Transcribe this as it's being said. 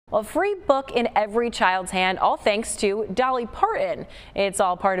A free book in every child's hand, all thanks to Dolly Parton. It's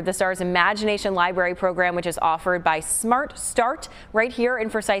all part of the STAR's Imagination Library program, which is offered by Smart Start right here in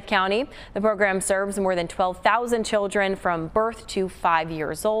Forsyth County. The program serves more than 12,000 children from birth to 5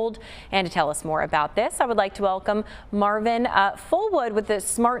 years old. And to tell us more about this, I would like to welcome Marvin Fullwood with the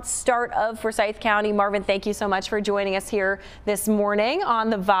Smart Start of Forsyth County. Marvin, thank you so much for joining us here this morning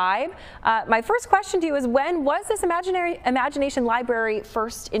on The Vibe. My first question to you is, when was this Imagination Library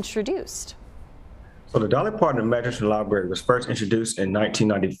first introduced? So the Dolly Parton Imagination Library was first introduced in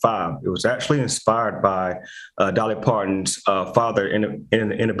 1995. It was actually inspired by Dolly Parton's father in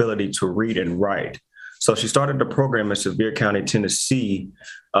an inability to read and write. So she started the program in Sevier County, Tennessee,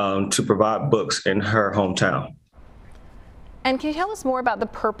 to provide books in her hometown. And can you tell us more about the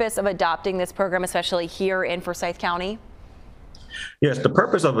purpose of adopting this program, especially here in Forsyth County? Yes, the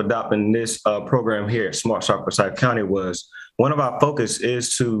purpose of adopting this program here at Smart Start Forsyth County was, one of our focus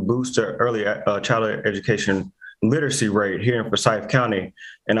is to boost the early childhood education literacy rate here in Forsyth County.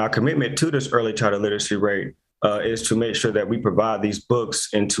 And our commitment to this early childhood literacy rate is to make sure that we provide these books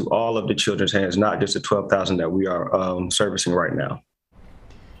into all of the children's hands, not just the 12,000 that we are servicing right now.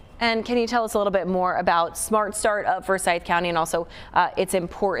 And can you tell us a little bit more about Smart Start of Forsyth County and also its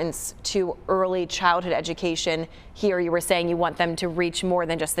importance to early childhood education here? You were saying you want them to reach more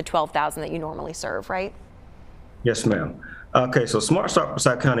than just the 12,000 that you normally serve, right? Yes, ma'am. Okay, so Smart Start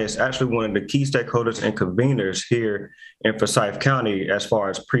Forsyth County is actually one of the key stakeholders and conveners here in Forsyth County as far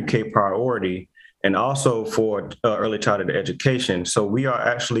as pre-K priority and also for early childhood education. So we are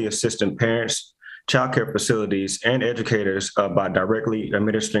actually assisting parents, childcare facilities, and educators by directly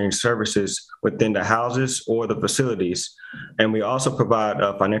administering services within the houses or the facilities. And we also provide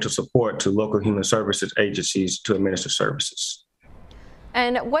financial support to local human services agencies to administer services.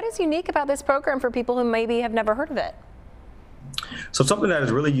 And what is unique about this program for people who maybe have never heard of it? So something that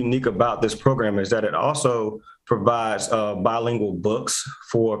is really unique about this program is that it also provides bilingual books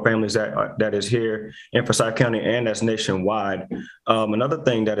for families that is here in Forsyth County and that's nationwide. Another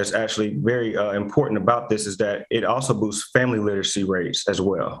thing that is actually very important about this is that it also boosts family literacy rates as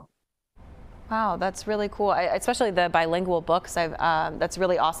well. Wow, that's really cool. Especially the bilingual books. That's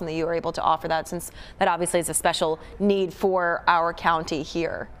really awesome that you were able to offer that, since that obviously is a special need for our county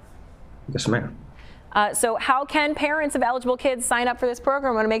here. Yes, ma'am. So how can parents of eligible kids sign up for this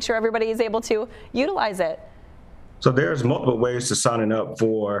program? I want to make sure everybody is able to utilize it. So there's multiple ways to sign up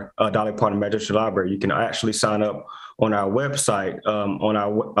for Dolly Parton Imagination Library. You can actually sign up on our website, on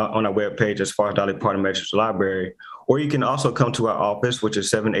our webpage as far as Dolly Parton Imagination Library, or you can also come to our office, which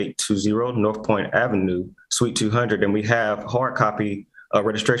is 7820 North Point Avenue, Suite 200, and we have hard copy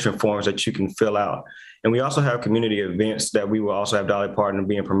registration forms that you can fill out. And we also have community events that we will also have Dolly Parton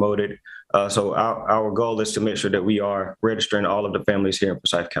being promoted. So our goal is to make sure that we are registering all of the families here in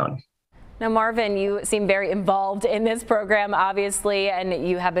Forsyth County. Now, Marvin, you seem very involved in this program, obviously, and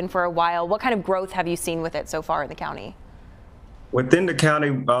you have been for a while. What kind of growth have you seen with it so far in the county? Within the county,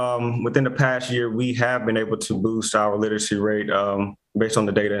 within the past year, we have been able to boost our literacy rate based on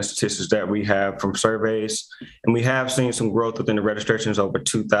the data and statistics that we have from surveys. And we have seen some growth within the registrations, over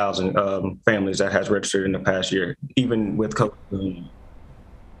 2,000 families that has registered in the past year, even with COVID.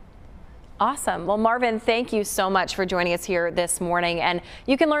 Awesome. Well, Marvin, thank you so much for joining us here this morning. And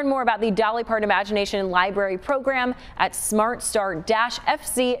you can learn more about the Dolly Parton Imagination Library program at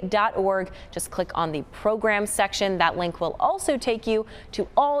smartstart-fc.org. Just click on the program section. That link will also take you to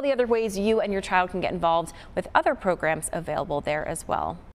all the other ways you and your child can get involved with other programs available there as well.